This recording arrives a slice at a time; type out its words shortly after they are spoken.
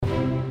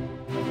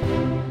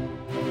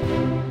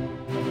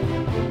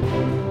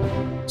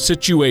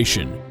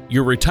Situation: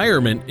 your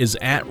retirement is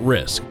at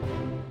risk.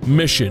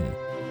 Mission: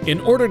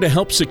 in order to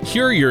help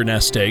secure your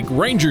nest egg,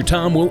 Ranger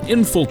Tom will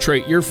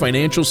infiltrate your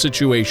financial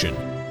situation,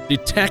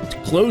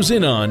 detect, close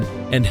in on,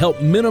 and help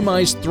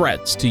minimize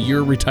threats to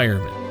your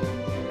retirement.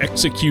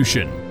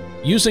 Execution: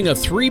 using a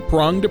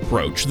three-pronged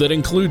approach that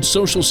includes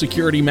Social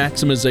Security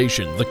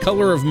maximization, the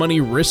color of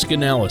money risk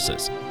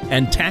analysis,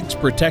 and tax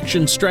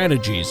protection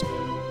strategies,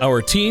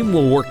 our team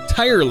will work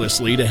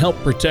tirelessly to help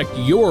protect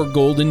your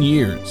golden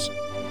years.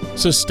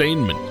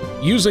 Sustainment: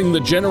 using the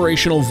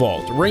Generational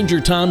Vault,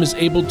 Ranger Tom is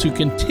able to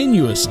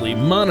continuously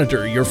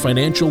monitor your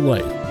financial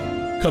life.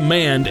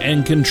 Command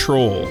and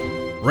control: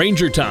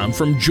 Ranger Tom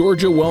from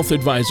Georgia Wealth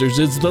Advisors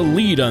is the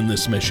lead on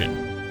this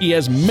mission. He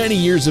has many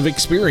years of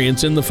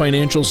experience in the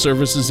financial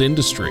services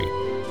industry.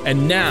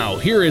 And now,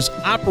 here is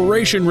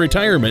Operation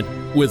Retirement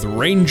with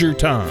Ranger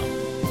Tom.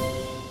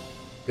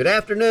 Good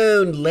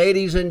afternoon,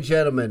 ladies and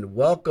gentlemen.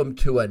 Welcome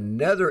to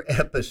another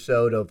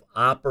episode of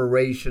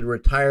Operation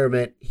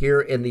Retirement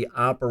here in the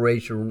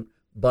Operation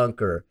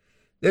Bunker.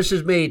 This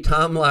is me,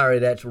 Tom Lowry.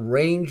 That's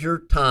Ranger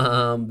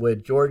Tom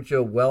with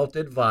Georgia Wealth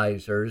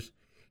Advisors.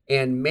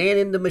 And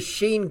manning the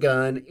machine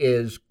gun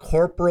is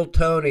Corporal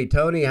Tony.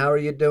 Tony, how are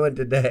you doing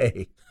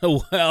today?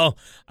 Well,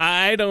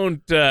 I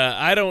don't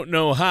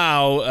know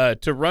how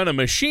to run a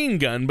machine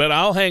gun, but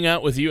I'll hang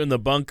out with you in the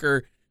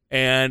bunker,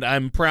 and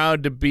I'm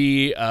proud to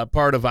be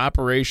part of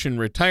Operation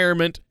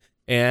Retirement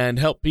and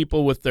help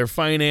people with their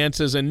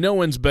finances, and no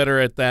one's better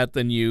at that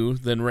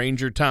than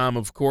Ranger Tom,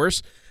 of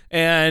course.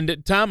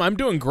 And Tom, I'm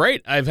doing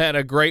great. I've had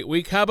a great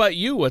week. How about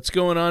you? What's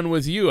going on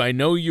with you? I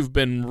know you've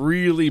been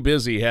really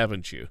busy,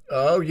 haven't you?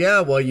 Oh,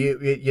 yeah. Well,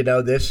 you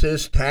know, this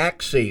is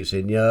tax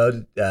season,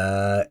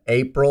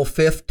 April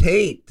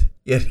 15th.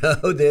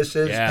 This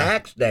is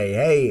tax day.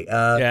 Hey,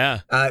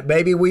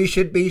 maybe we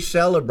should be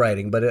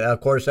celebrating, but of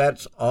course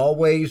that's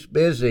always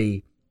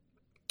busy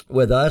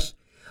with us.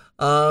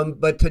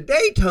 But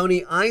today,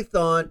 Tony, I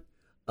thought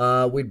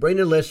we'd bring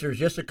the listeners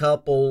just a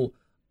couple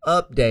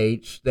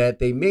updates that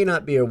they may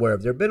not be aware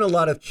of. There have been a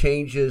lot of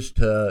changes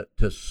to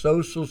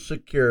Social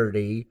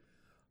Security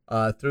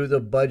through the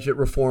Budget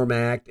Reform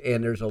Act,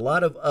 and there's a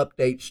lot of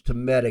updates to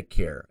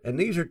Medicare. And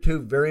these are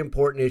two very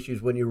important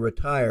issues when you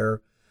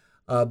retire.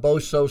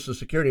 Both Social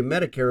Security and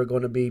Medicare are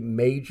going to be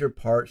major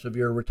parts of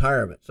your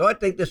retirement. So I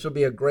think this will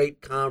be a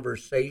great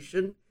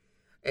conversation.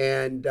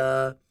 And,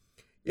 why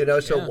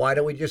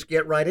don't we just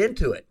get right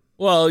into it?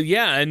 Well,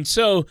 yeah. And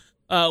so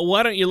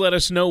why don't you let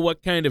us know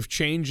what kind of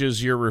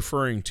changes you're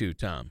referring to,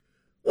 Tom?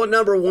 Well,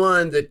 number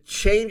one, the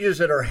changes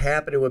that are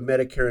happening with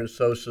Medicare and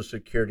Social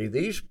Security,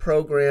 these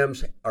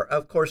programs are,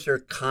 of course, they're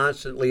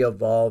constantly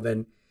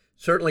evolving.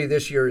 Certainly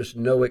this year is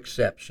no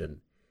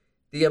exception.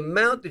 The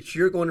amount that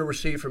you're going to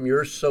receive from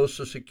your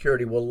Social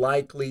Security will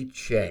likely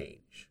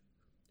change,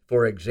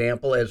 for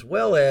example, as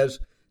well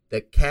as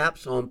the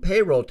caps on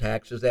payroll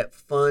taxes that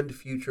fund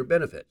future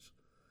benefits.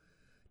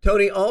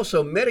 Tony,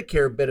 also,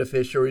 Medicare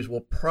beneficiaries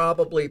will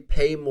probably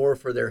pay more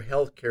for their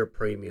health care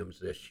premiums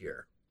this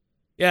year.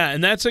 Yeah,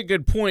 and that's a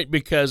good point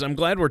because I'm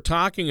glad we're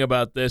talking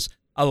about this.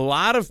 A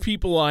lot of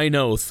people I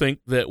know think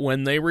that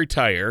when they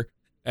retire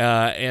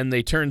and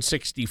they turn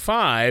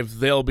 65,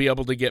 they'll be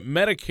able to get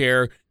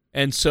Medicare,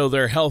 and so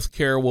their health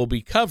care will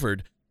be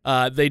covered.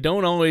 They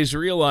don't always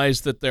realize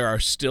that there are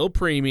still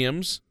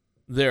premiums,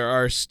 there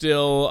are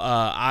still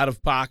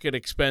out-of-pocket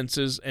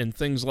expenses and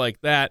things like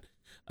that.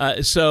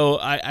 So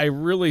I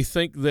really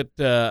think that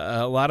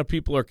a lot of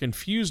people are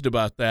confused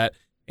about that,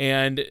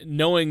 and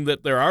knowing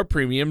that there are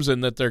premiums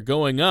and that they're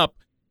going up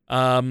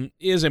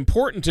is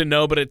important to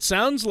know, but it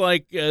sounds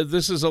like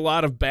this is a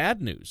lot of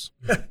bad news.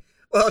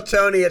 Well,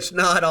 Tony, it's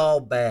not all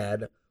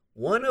bad.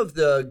 One of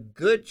the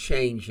good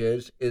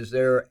changes is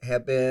there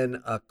have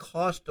been a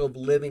cost of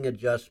living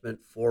adjustment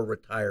for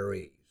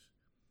retirees.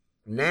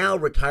 Now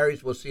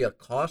retirees will see a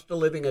cost of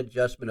living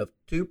adjustment of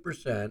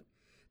 2%.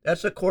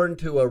 That's according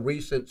to a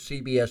recent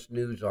CBS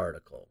News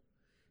article.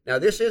 Now,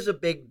 this is a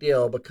big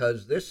deal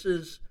because this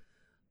is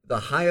the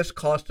highest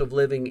cost of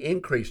living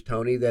increase,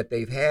 Tony, that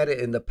they've had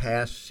in the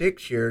past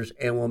 6 years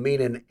and will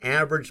mean an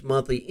average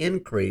monthly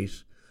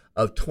increase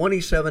of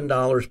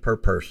 $27 per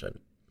person.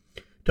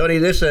 Tony,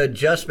 this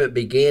adjustment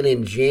began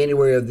in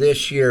January of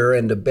this year,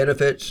 and the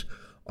benefits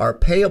are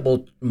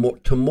payable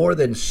to more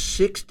than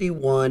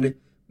 61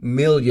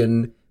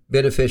 million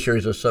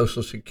beneficiaries of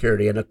Social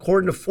Security. And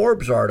according to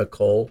Forbes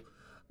article,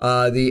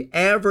 the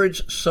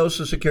average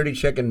Social Security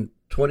check in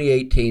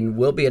 2018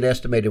 will be an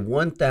estimated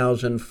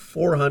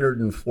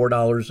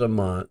 $1,404 a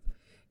month,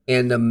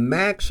 and the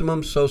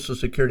maximum Social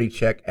Security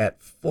check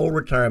at full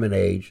retirement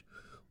age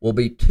will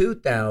be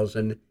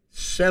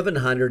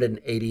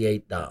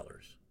 $2,788.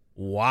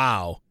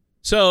 Wow.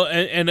 So,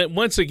 and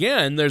once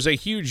again, there's a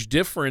huge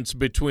difference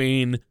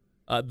between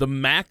the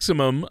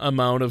maximum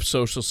amount of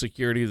Social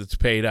Security that's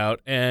paid out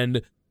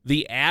and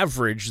the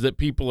average that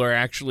people are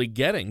actually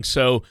getting.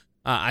 So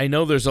I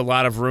know there's a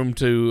lot of room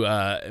to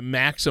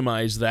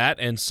maximize that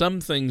and some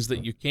things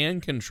that you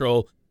can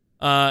control.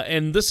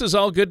 And this is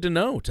all good to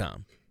know,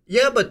 Tom.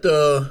 Yeah, but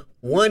the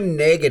one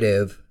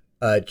negative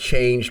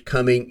change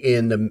coming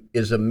in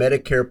is a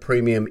Medicare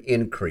premium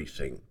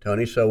increasing,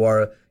 Tony.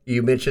 So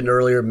you mentioned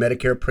earlier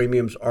Medicare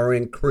premiums are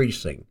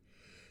increasing.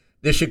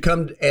 This should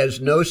come as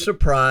no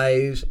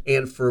surprise,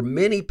 and for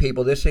many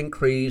people, this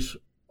increase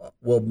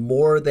will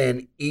more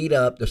than eat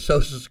up the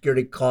Social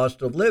Security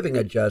cost of living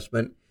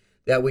adjustment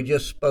that we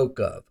just spoke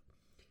of.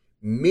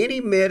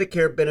 Many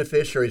Medicare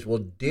beneficiaries will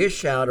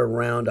dish out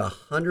around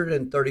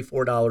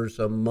 $134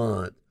 a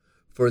month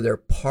for their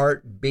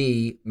Part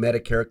B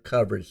Medicare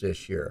coverage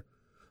this year,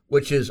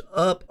 which is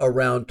up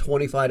around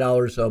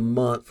 $25 a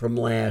month from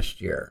last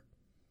year.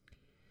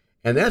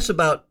 And that's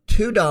about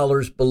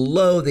 $2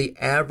 below the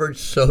average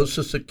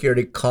Social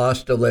Security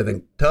cost of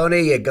living.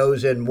 Tony, it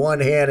goes in one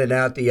hand and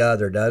out the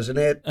other, doesn't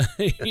it?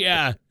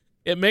 Yeah,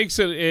 it makes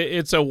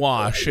it's a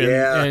wash,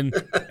 and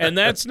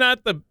that's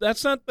not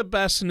the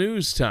best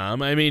news,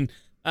 Tom. I mean,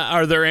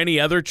 are there any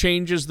other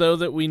changes though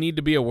that we need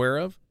to be aware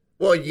of?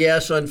 Well,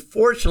 yes.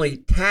 Unfortunately,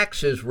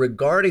 taxes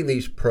regarding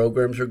these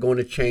programs are going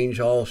to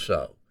change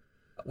also.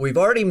 We've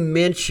already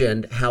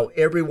mentioned how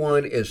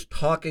everyone is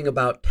talking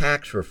about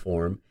tax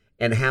reform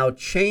and how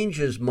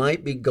changes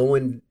might be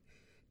going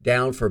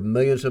down for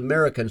millions of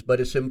Americans. But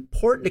it's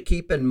important to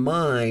keep in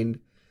mind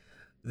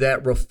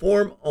that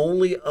reform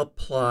only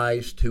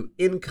applies to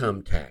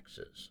income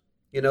taxes.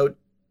 You know,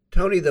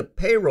 Tony, the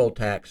payroll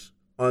tax,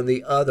 on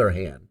the other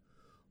hand,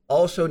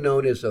 also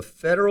known as the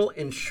Federal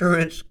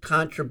Insurance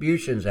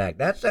Contributions Act.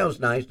 That sounds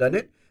nice, doesn't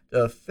it?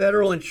 The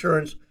Federal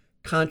Insurance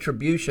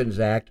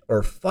Contributions Act,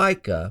 or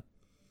FICA,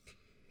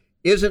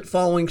 isn't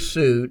following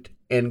suit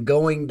and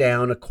going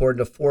down, according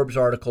to Forbes'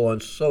 article on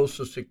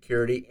Social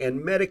Security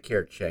and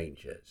Medicare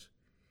changes.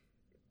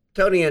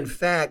 Tony, in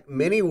fact,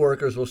 many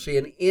workers will see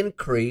an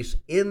increase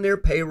in their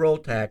payroll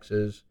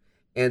taxes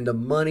and the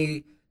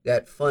money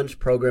that funds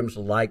programs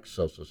like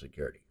Social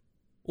Security.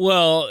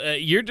 Well,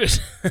 you're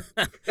just,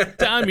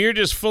 Tom, you're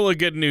just full of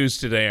good news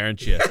today,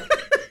 aren't you?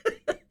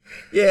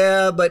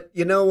 Yeah, but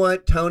you know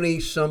what, Tony?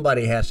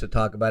 Somebody has to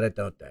talk about it,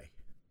 don't they?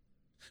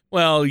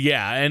 Well,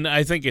 yeah, and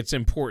I think it's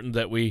important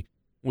that we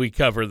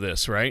cover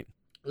this, right?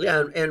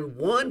 Yeah, and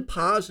one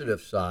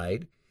positive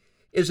side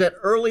is that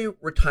early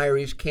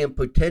retirees can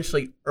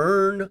potentially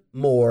earn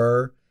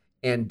more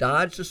and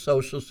dodge the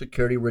Social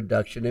Security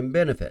reduction in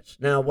benefits.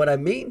 Now, what I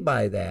mean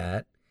by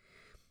that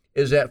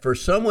is that for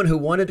someone who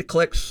wanted to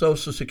collect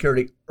Social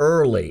Security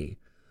early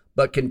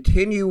but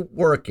continue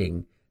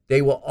working,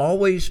 they will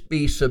always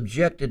be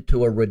subjected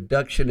to a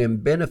reduction in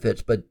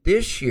benefits. But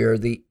this year,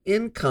 the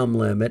income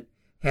limit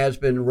has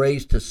been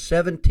raised to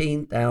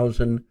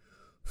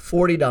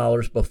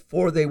 $17,040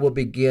 before they will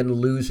begin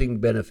losing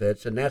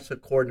benefits, and that's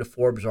according to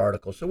Forbes'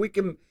 article. So we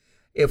can,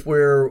 if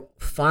we're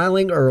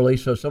filing early,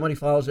 so somebody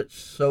files at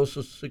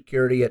Social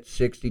Security at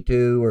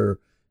 62 or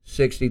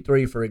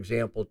 63, for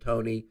example,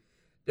 Tony,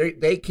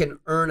 they can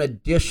earn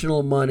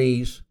additional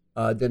monies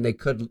than they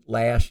could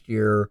last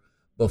year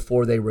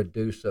before they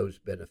reduce those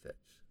benefits.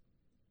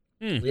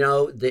 You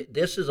know,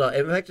 this is,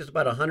 in fact, it's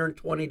about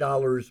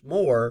 $120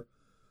 more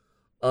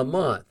a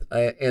month.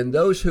 And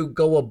those who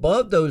go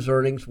above those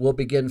earnings will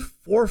begin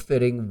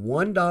forfeiting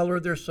 $1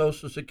 of their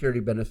Social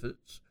Security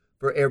benefits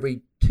for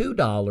every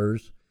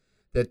 $2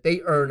 that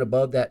they earn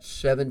above that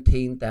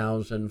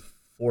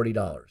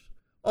 $17,040.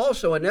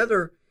 Also,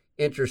 another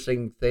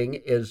interesting thing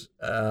is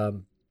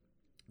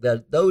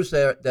that those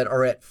that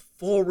are at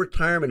full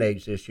retirement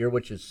age this year,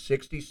 which is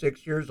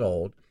 66 years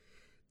old,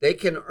 they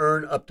can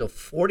earn up to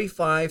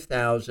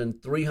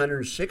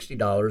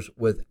 $45,360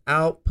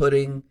 without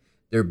putting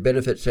their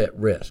benefits at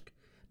risk.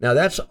 Now,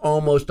 that's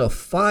almost a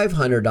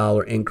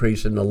 $500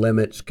 increase in the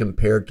limits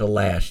compared to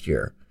last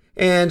year.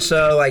 And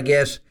so I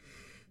guess,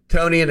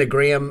 Tony, in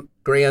the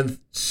grand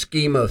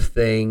scheme of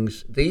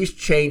things, these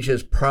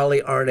changes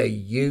probably aren't a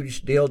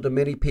huge deal to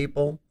many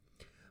people,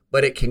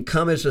 but it can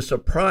come as a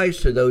surprise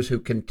to those who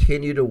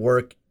continue to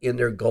work in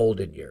their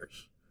golden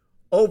years.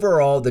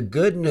 Overall, the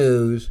good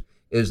news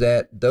is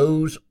that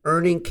those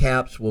earning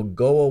caps will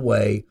go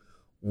away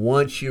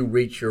once you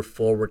reach your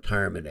full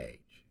retirement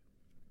age.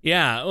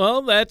 Yeah,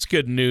 well, that's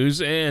good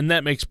news, and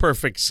that makes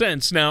perfect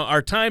sense. Now,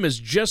 our time is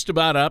just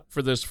about up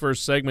for this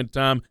first segment,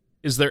 Tom.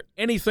 Is there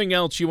anything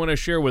else you want to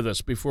share with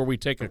us before we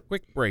take a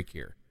quick break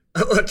here?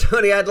 Well,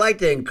 Tony, I'd like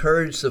to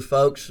encourage the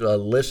folks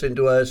listening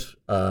to us,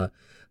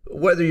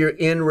 whether you're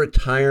in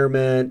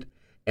retirement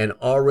and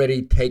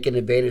already taking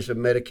advantage of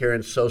Medicare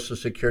and Social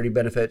Security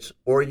benefits,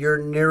 or you're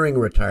nearing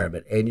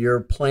retirement and you're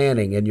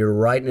planning and you're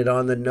writing it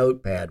on the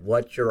notepad,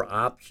 what your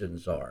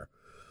options are.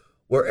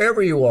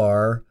 Wherever you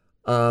are,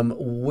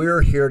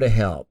 we're here to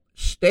help.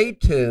 Stay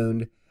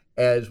tuned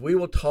as we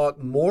will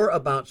talk more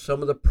about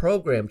some of the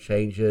program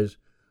changes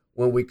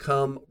when we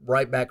come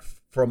right back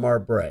from our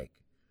break.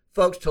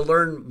 Folks, to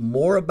learn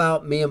more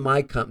about me and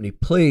my company,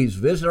 please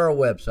visit our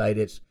website.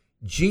 It's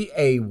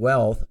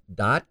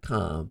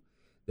gawealth.com.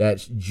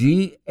 That's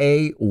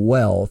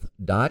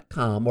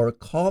gawealth.com, or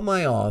call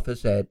my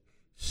office at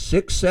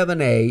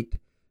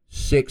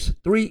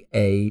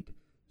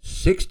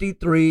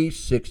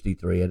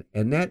 678-638-6363.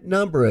 And that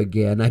number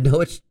again, I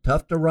know it's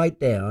tough to write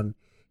down,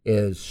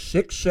 is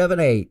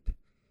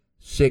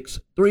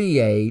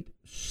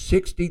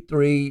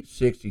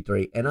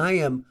 638-6363. And I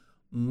am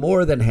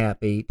more than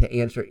happy to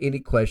answer any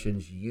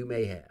questions you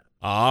may have.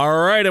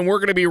 All right, and we're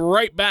going to be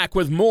right back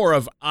with more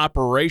of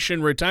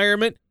Operation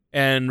Retirement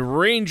and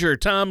Ranger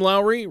Tom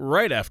Lowry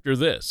right after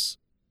this.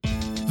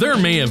 There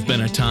may have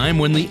been a time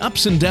when the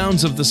ups and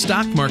downs of the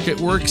stock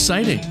market were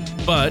exciting.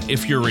 But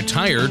if you're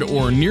retired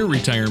or near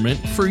retirement,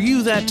 for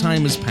you that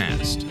time is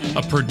past.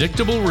 A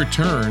predictable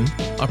return,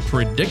 a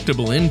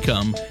predictable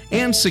income,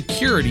 and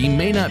security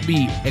may not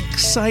be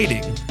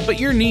exciting, but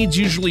your needs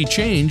usually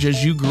change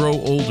as you grow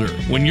older.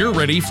 When you're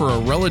ready for a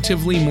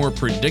relatively more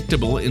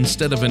predictable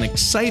instead of an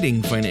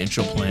exciting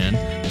financial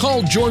plan,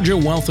 call Georgia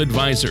Wealth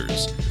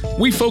Advisors.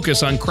 We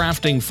focus on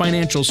crafting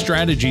financial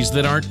strategies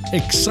that aren't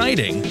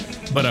exciting,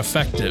 but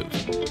effective.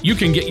 You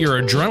can get your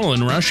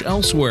adrenaline rush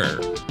elsewhere.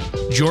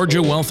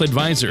 Georgia Wealth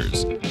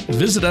Advisors.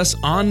 Visit us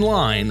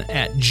online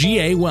at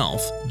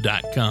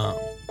gawealth.com.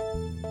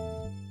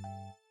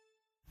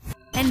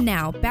 And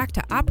now, back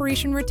to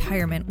Operation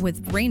Retirement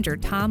with Ranger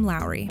Tom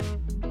Lowry.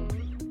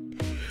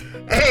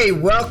 Hey,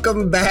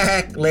 welcome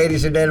back,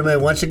 ladies and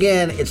gentlemen. Once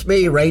again, it's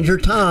me, Ranger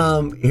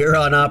Tom, here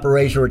on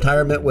Operation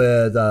Retirement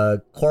with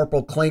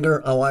Corporal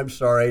Klinger. Oh, I'm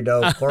sorry,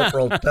 no,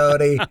 Corporal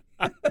Tony.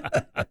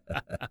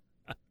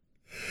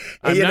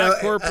 I'm not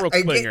Corporal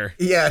Klinger.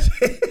 Yes.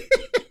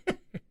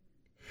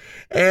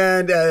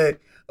 And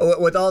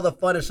with all the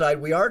fun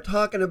aside, we are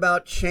talking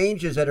about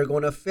changes that are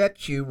going to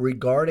affect you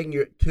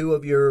regarding two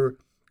of your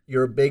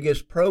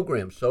biggest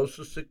programs,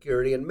 Social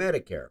Security and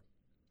Medicare.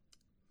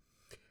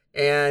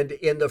 And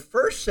in the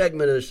first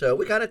segment of the show,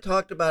 we kind of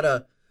talked about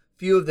a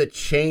few of the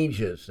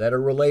changes that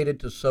are related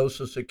to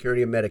Social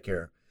Security and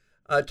Medicare.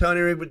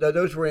 Tony,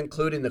 those were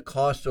including the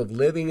cost of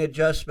living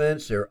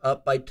adjustments. They're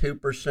up by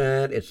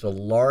 2%. It's the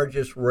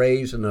largest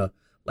raise in the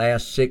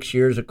last 6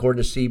 years,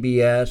 according to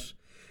CBS.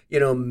 You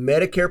know,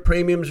 Medicare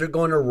premiums are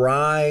going to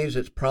rise.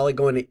 It's probably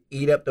going to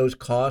eat up those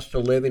cost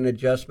of living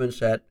adjustments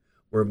that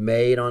were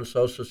made on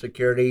Social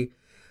Security.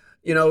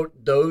 You know,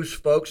 those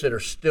folks that are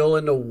still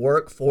in the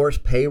workforce,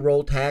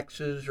 payroll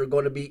taxes are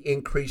going to be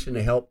increasing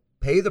to help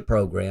pay the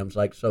programs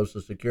like Social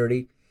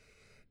Security.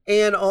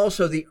 And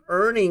also the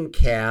earning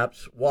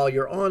caps while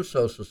you're on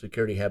Social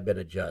Security have been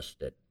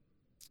adjusted.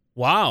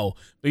 Wow.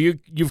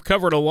 You've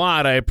covered a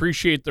lot. I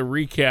appreciate the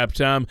recap,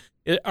 Tom.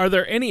 Are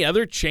there any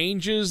other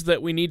changes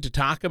that we need to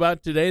talk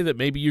about today that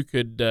maybe you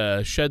could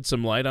shed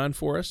some light on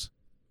for us?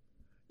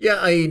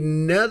 Yeah,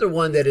 another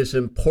one that is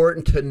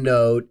important to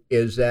note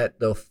is that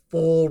the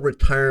full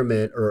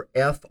retirement, or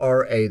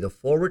FRA, the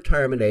full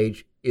retirement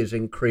age, is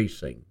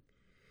increasing.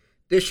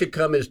 This should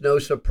come as no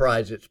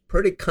surprise. It's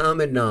pretty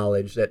common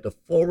knowledge that the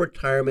full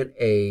retirement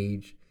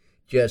age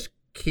just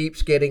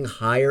keeps getting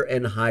higher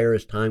and higher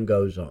as time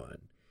goes on.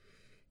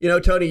 You know,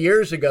 Tony,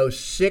 years ago,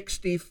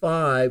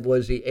 65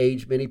 was the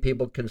age many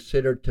people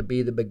considered to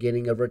be the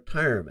beginning of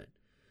retirement,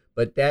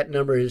 but that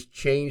number has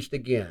changed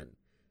again.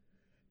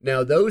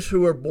 Now, those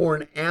who were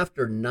born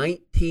after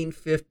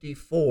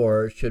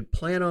 1954 should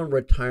plan on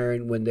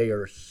retiring when they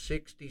are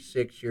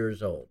 66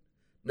 years old.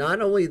 Not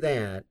only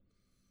that,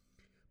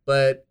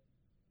 but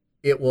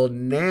it will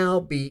now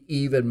be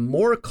even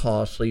more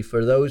costly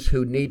for those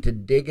who need to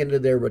dig into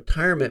their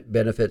retirement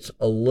benefits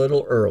a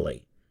little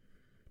early.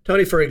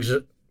 Tony, for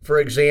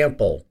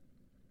example,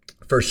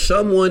 for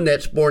someone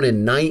that's born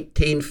in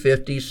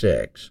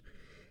 1956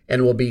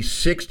 and will be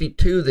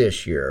 62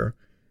 this year,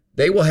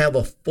 they will have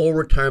a full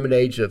retirement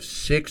age of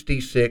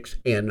 66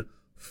 and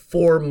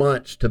 4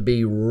 months, to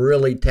be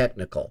really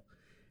technical.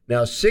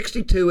 Now,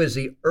 62 is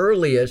the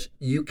earliest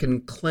you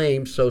can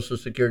claim Social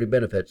Security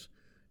benefits,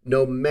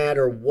 no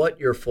matter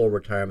what your full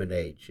retirement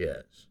age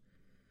is.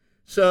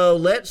 So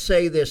let's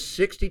say this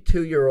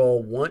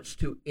 62-year-old wants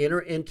to enter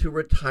into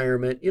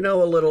retirement,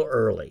 a little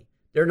early.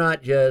 They're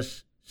not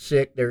just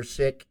sick, they're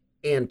sick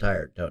and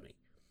tired, Tony.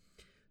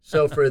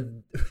 So for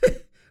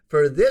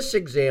this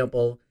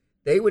example,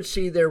 they would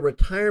see their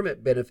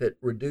retirement benefit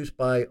reduced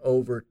by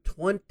over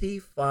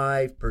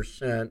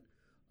 25%,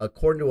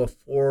 according to a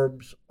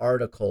Forbes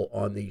article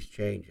on these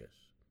changes.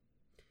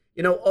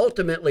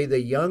 Ultimately,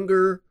 the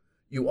younger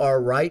you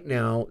are right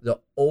now,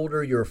 the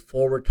older your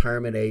full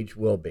retirement age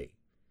will be.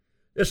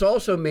 This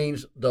also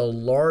means the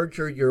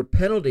larger your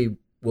penalty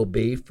will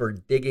be for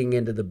digging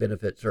into the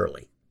benefits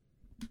early.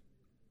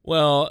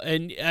 Well,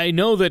 and I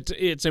know that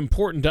it's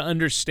important to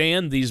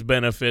understand these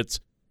benefits,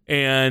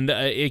 and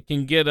it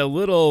can get a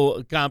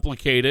little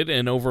complicated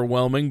and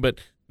overwhelming, but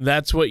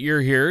that's what you're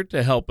here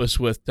to help us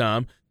with,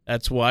 Tom.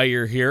 That's why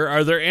you're here.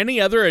 Are there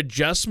any other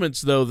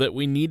adjustments, though, that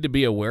we need to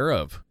be aware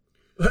of?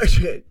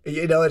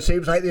 It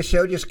seems like this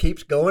show just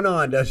keeps going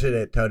on, doesn't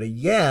it, Tony?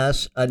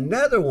 Yes.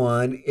 Another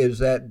one is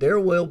that there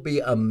will be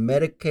a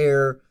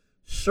Medicare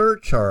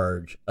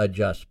surcharge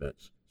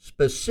adjustments,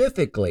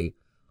 specifically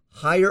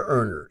higher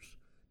earners,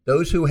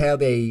 those who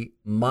have a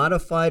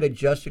modified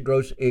adjusted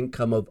gross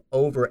income of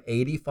over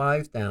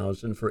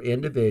 $85,000 for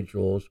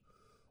individuals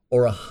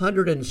or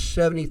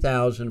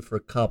 $170,000 for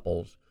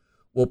couples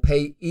will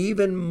pay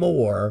even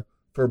more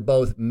for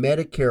both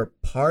Medicare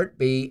Part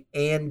B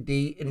and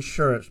D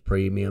insurance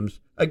premiums,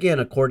 again,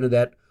 according to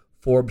that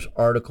Forbes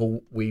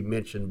article we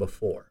mentioned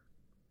before.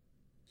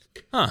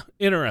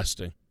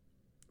 Interesting.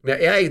 Now,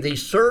 yeah, the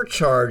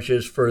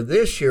surcharges for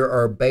this year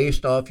are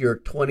based off your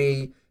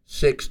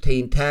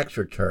 2016 tax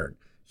return.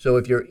 So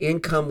if your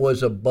income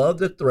was above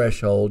the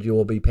threshold, you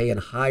will be paying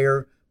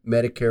higher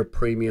Medicare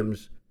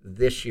premiums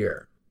this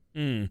year.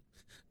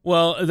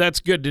 Well, that's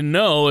good to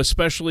know,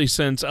 especially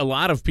since a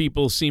lot of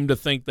people seem to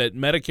think that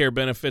Medicare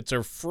benefits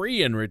are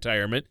free in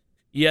retirement,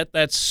 yet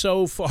that's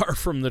so far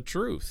from the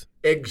truth.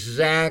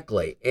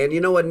 Exactly. And,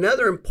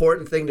 another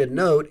important thing to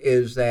note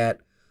is that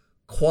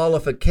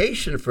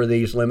qualification for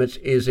these limits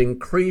is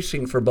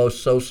increasing for both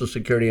Social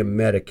Security and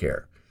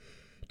Medicare.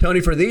 Tony,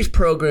 for these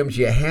programs,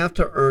 you have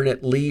to earn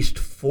at least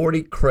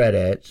 40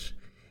 credits,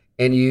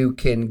 and you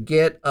can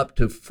get up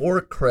to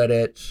 4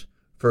 credits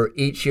for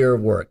each year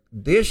of work.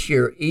 This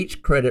year,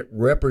 each credit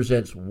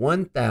represents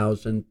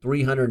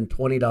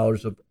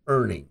 $1,320 of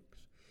earnings.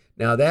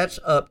 Now, that's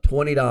up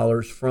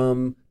 $20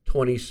 from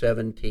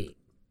 2017.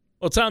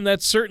 Well, Tom,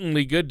 that's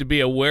certainly good to be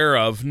aware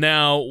of.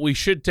 Now, we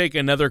should take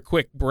another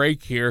quick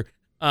break here.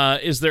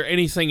 Is there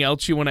anything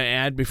else you want to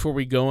add before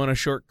we go on a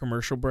short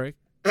commercial break?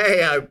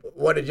 Hey, I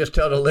want to just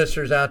tell the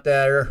listeners out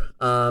there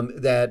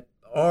that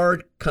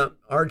our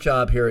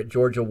job here at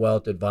Georgia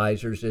Wealth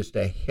Advisors is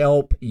to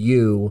help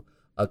you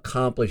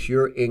accomplish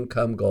your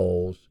income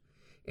goals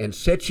and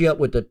set you up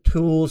with the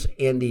tools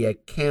and the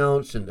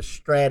accounts and the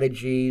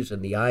strategies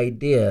and the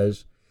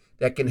ideas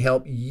that can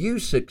help you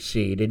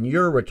succeed in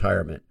your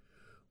retirement,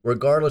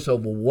 regardless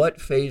of what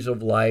phase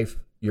of life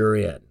you're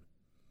in.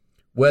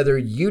 Whether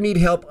you need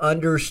help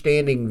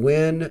understanding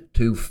when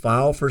to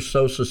file for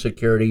Social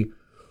Security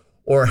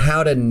or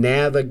how to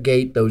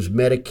navigate those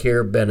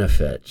Medicare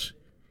benefits,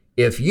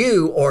 if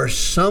you or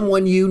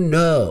someone you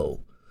know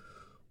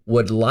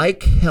would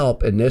like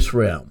help in this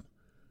realm,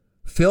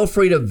 feel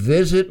free to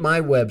visit my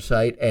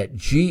website at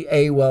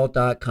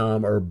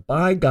gawealth.com, or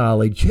by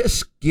golly,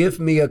 just give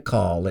me a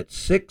call at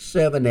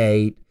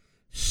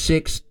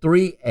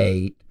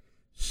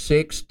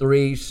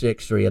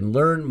 678-638-6363 and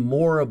learn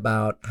more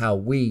about how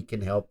we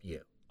can help you.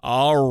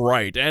 All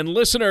right. And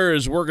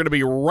listeners, we're going to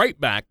be right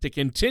back to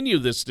continue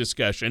this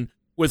discussion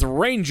with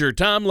Ranger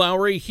Tom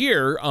Lowry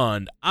here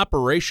on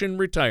Operation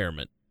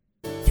Retirement.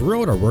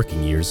 Throughout our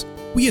working years,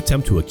 we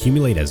attempt to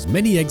accumulate as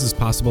many eggs as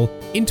possible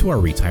into our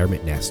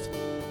retirement nest.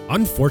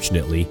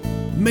 Unfortunately,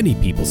 many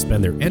people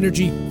spend their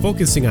energy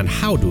focusing on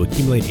how to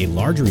accumulate a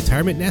larger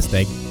retirement nest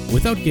egg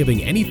without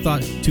giving any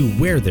thought to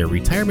where their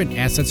retirement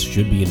assets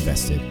should be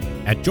invested.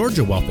 At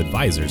Georgia Wealth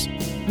Advisors,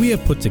 we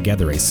have put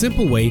together a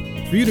simple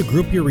way for you to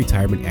group your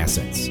retirement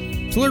assets.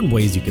 To learn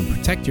ways you can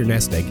protect your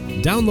nest egg,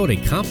 download a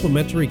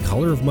complimentary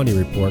Color of Money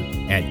report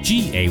at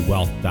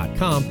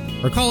gawealth.com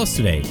or call us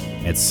today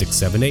at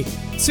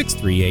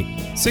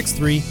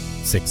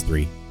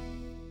 678-638-6363.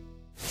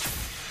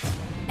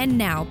 And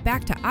now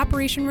back to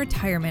Operation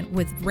Retirement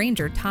with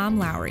Ranger Tom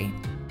Lowry.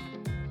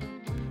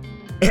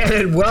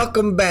 And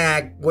welcome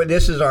back. Well,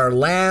 this is our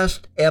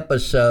last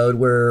episode.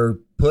 We're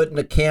putting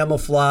the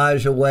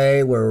camouflage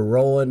away. We're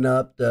rolling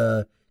up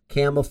the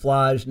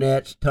camouflage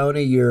nets.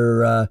 Tony,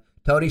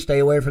 Tony, stay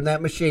away from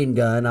that machine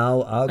gun.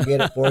 I'll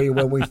get it for you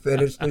when we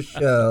finish the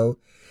show.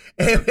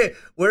 And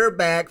we're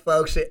back,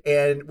 folks,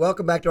 and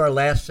welcome back to our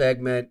last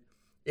segment.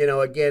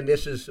 Again,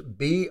 this is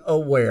Be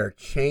Aware.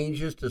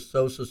 Changes to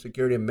Social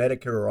Security and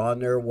Medicare are on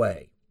their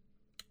way.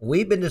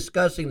 We've been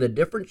discussing the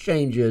different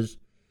changes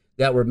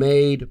that were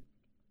made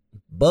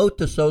both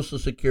to Social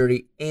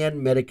Security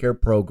and Medicare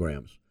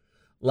programs,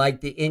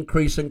 like the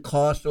increase in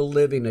cost of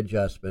living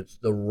adjustments,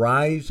 the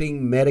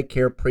rising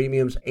Medicare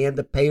premiums and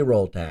the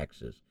payroll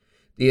taxes,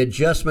 the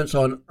adjustments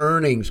on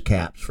earnings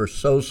caps for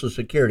Social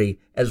Security,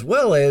 as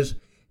well as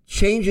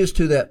changes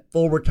to that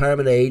full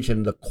retirement age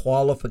and the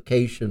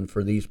qualification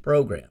for these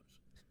programs.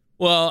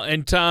 Well,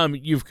 and Tom,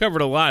 you've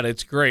covered a lot.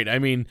 It's great. I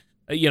mean,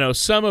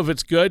 some of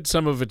it's good,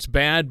 some of it's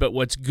bad, but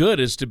what's good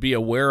is to be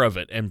aware of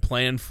it and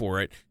plan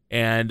for it.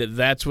 And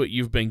that's what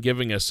you've been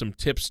giving us some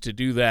tips to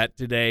do that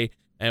today.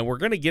 And we're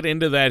going to get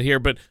into that here.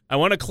 But I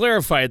want to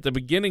clarify at the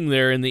beginning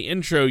there in the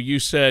intro, you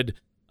said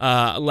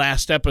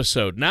last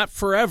episode, not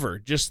forever,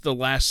 just the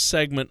last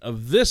segment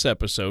of this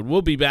episode.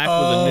 We'll be back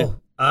with a new...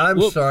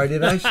 I'm sorry,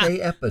 did I say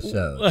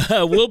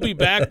episode? We'll be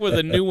back with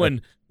a new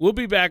one. We'll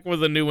be back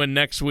with a new one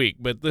next week,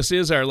 but this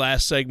is our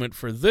last segment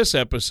for this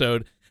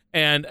episode.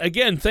 And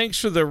again, thanks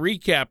for the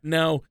recap.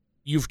 Now,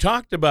 you've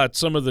talked about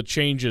some of the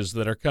changes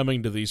that are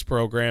coming to these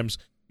programs.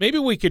 Maybe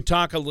we could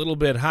talk a little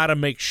bit how to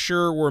make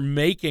sure we're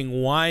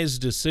making wise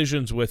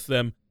decisions with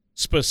them,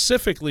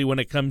 specifically when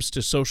it comes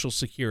to Social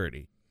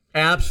Security.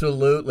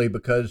 Absolutely,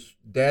 because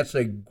that's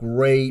a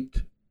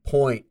great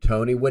point,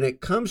 Tony. When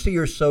it comes to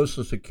your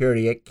Social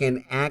Security, it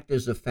can act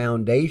as a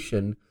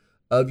foundation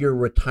of your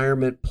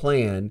retirement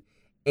plan,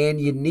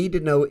 and you need to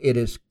know it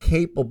is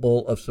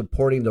capable of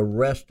supporting the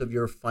rest of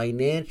your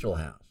financial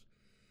house.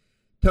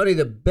 Tony,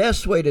 the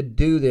best way to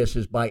do this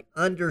is by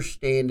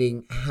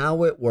understanding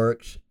how it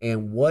works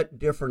and what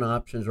different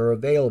options are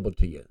available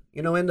to you.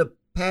 In the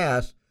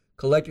past,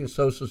 collecting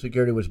Social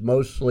Security was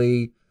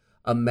mostly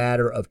a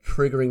matter of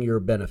triggering your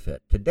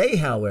benefit. Today,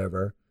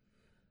 however,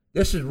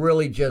 this is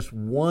really just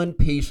one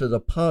piece of the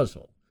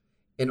puzzle.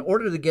 In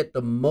order to get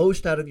the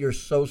most out of your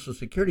Social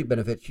Security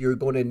benefits, you're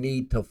going to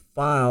need to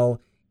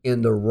file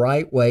in the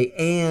right way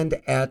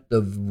and at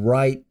the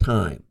right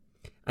time.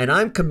 And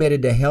I'm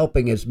committed to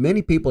helping as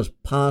many people as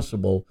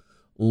possible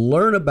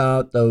learn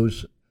about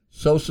those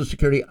Social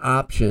Security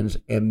options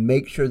and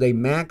make sure they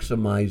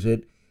maximize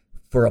it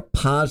for a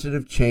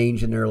positive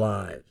change in their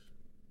lives.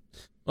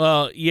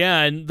 Well,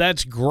 yeah, and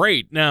that's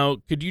great. Now,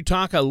 could you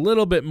talk a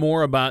little bit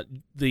more about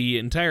the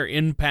entire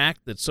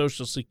impact that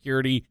Social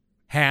Security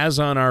has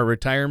on our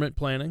retirement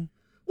planning?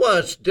 Well,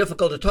 it's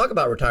difficult to talk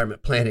about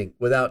retirement planning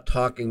without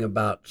talking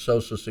about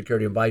Social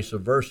Security and vice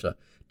versa.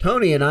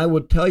 Tony, and I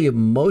will tell you,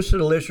 most of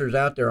the listeners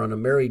out there on a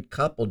married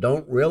couple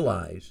don't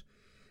realize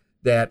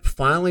that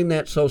filing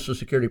that Social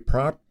Security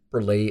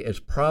properly is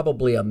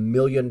probably $1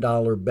 million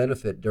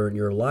benefit during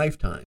your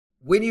lifetime.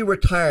 When you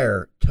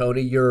retire,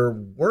 Tony, your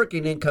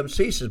working income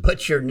ceases,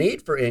 but your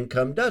need for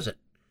income doesn't.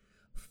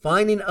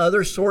 Finding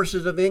other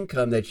sources of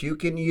income that you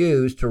can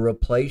use to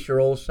replace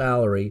your old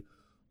salary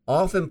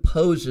often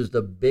poses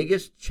the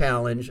biggest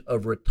challenge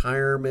of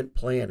retirement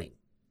planning.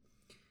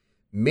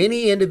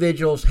 Many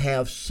individuals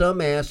have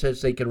some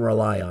assets they can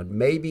rely on,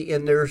 maybe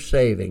in their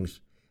savings,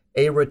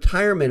 a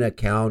retirement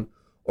account,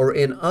 or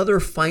in other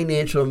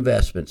financial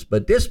investments,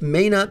 but this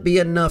may not be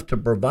enough to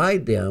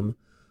provide them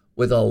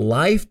with a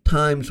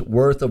lifetime's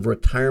worth of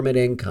retirement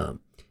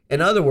income.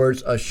 In other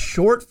words, a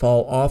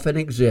shortfall often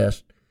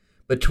exists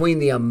between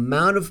the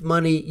amount of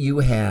money you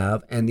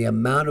have and the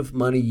amount of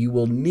money you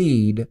will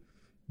need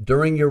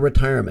during your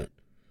retirement.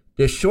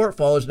 This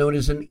shortfall is known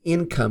as an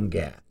income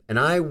gap, and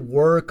I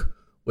work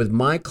with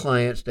my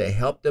clients to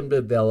help them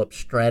develop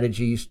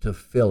strategies to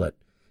fill it,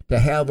 to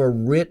have a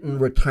written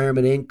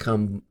retirement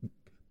income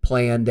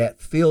plan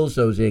that fills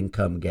those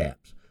income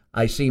gaps.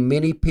 I see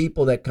many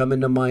people that come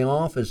into my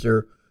office,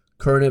 their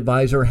current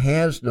advisor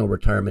has no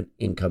retirement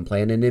income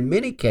plan, and in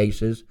many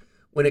cases,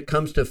 when it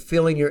comes to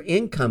filling your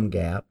income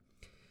gap,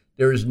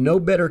 there is no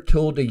better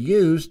tool to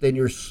use than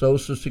your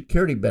Social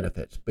Security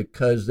benefits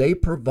because they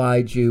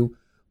provide you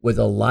with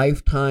a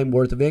lifetime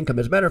worth of income.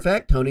 As a matter of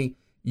fact, Tony,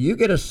 you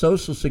get a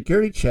Social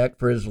Security check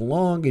for as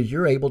long as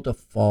you're able to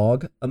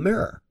fog a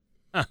mirror.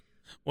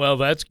 Well,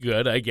 that's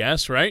good, I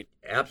guess, right?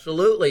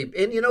 Absolutely.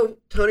 And,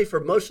 Tony, for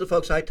most of the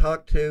folks I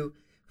talk to,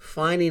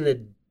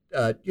 finding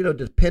a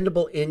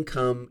dependable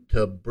income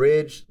to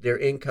bridge their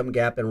income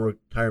gap in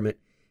retirement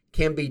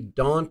can be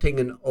daunting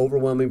and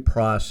overwhelming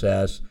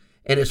process.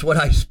 And it's what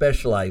I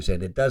specialize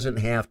in. It doesn't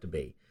have to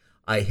be.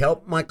 I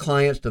help my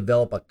clients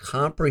develop a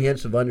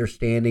comprehensive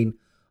understanding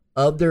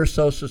of their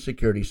Social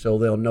Security so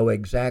they'll know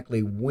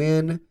exactly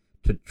when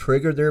to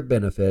trigger their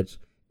benefits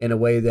in a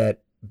way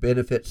that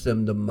benefits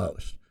them the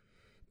most.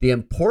 The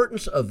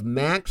importance of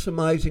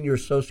maximizing your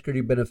Social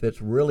Security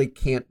benefits really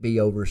can't be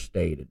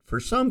overstated. For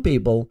some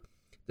people,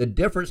 the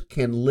difference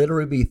can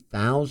literally be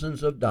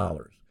thousands of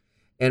dollars.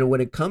 And when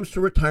it comes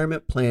to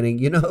retirement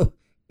planning,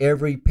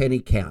 every penny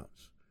counts.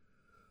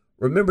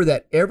 Remember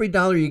that every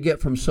dollar you get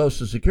from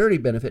Social Security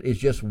benefit is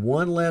just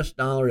one less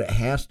dollar that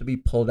has to be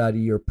pulled out of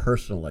your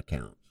personal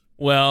accounts.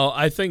 Well,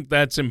 I think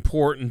that's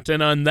important.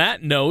 And on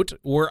that note,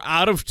 we're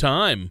out of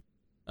time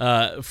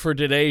for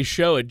today's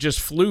show. It just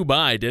flew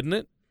by, didn't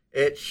it?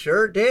 It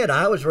sure did.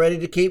 I was ready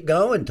to keep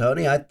going,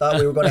 Tony. I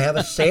thought we were going to have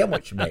a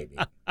sandwich, maybe.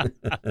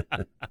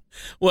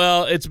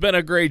 Well, it's been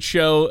a great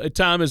show.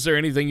 Tom, is there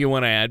anything you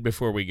want to add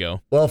before we go?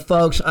 Well,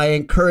 folks, I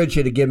encourage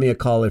you to give me a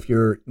call if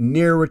you're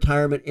near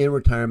retirement, in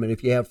retirement,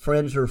 if you have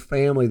friends or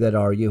family that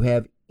are, you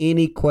have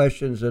any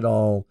questions at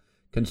all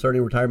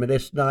concerning retirement.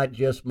 It's not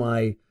just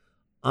my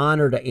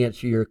honor to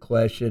answer your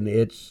question.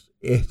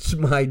 It's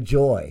my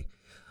joy.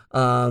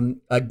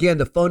 Again,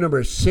 the phone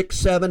number is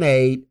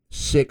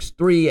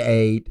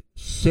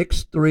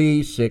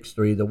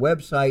 678-638-6363. The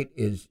website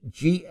is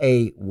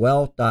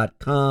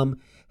gawealth.com.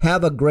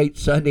 Have a great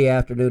Sunday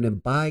afternoon,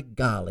 and by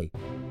golly,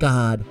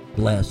 God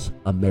bless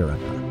America.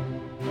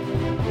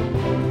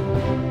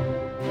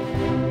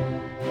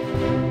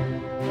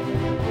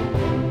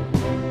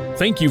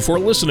 Thank you for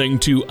listening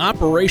to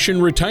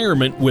Operation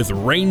Retirement with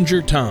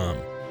Ranger Tom.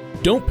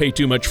 Don't pay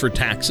too much for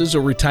taxes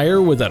or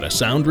retire without a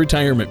sound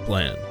retirement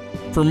plan.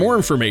 For more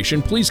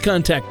information, please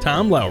contact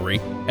Tom Lowry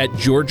at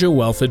Georgia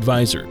Wealth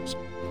Advisors.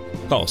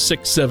 Call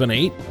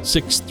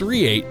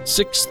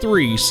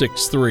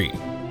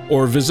 678-638-6363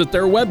 or visit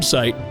their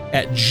website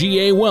at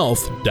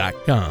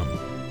gawealth.com.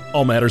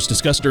 All matters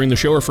discussed during the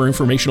show are for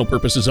informational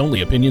purposes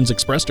only. Opinions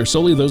expressed are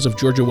solely those of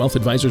Georgia Wealth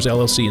Advisors,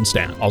 LLC and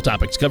staff. All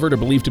topics covered are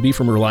believed to be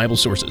from reliable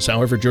sources.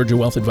 However, Georgia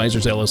Wealth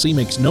Advisors, LLC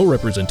makes no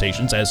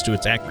representations as to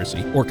its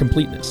accuracy or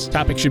completeness.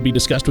 Topics should be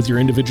discussed with your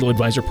individual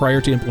advisor prior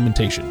to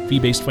implementation.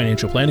 Fee-based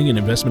financial planning and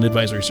investment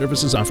advisory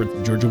services offered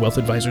through Georgia Wealth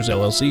Advisors,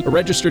 LLC, a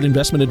registered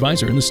investment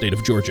advisor in the state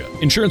of Georgia.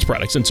 Insurance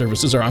products and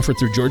services are offered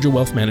through Georgia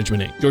Wealth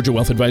Management, Inc. Georgia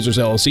Wealth Advisors,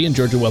 LLC and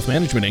Georgia Wealth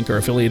Management, Inc. are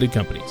affiliated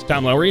companies.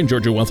 Tom Lowry and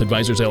Georgia Wealth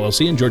Advisors,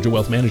 LLC and Georgia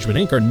Wealth Management,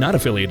 Inc. are not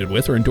affiliated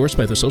with or endorsed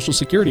by the Social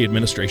Security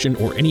Administration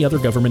or any other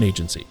government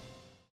agency.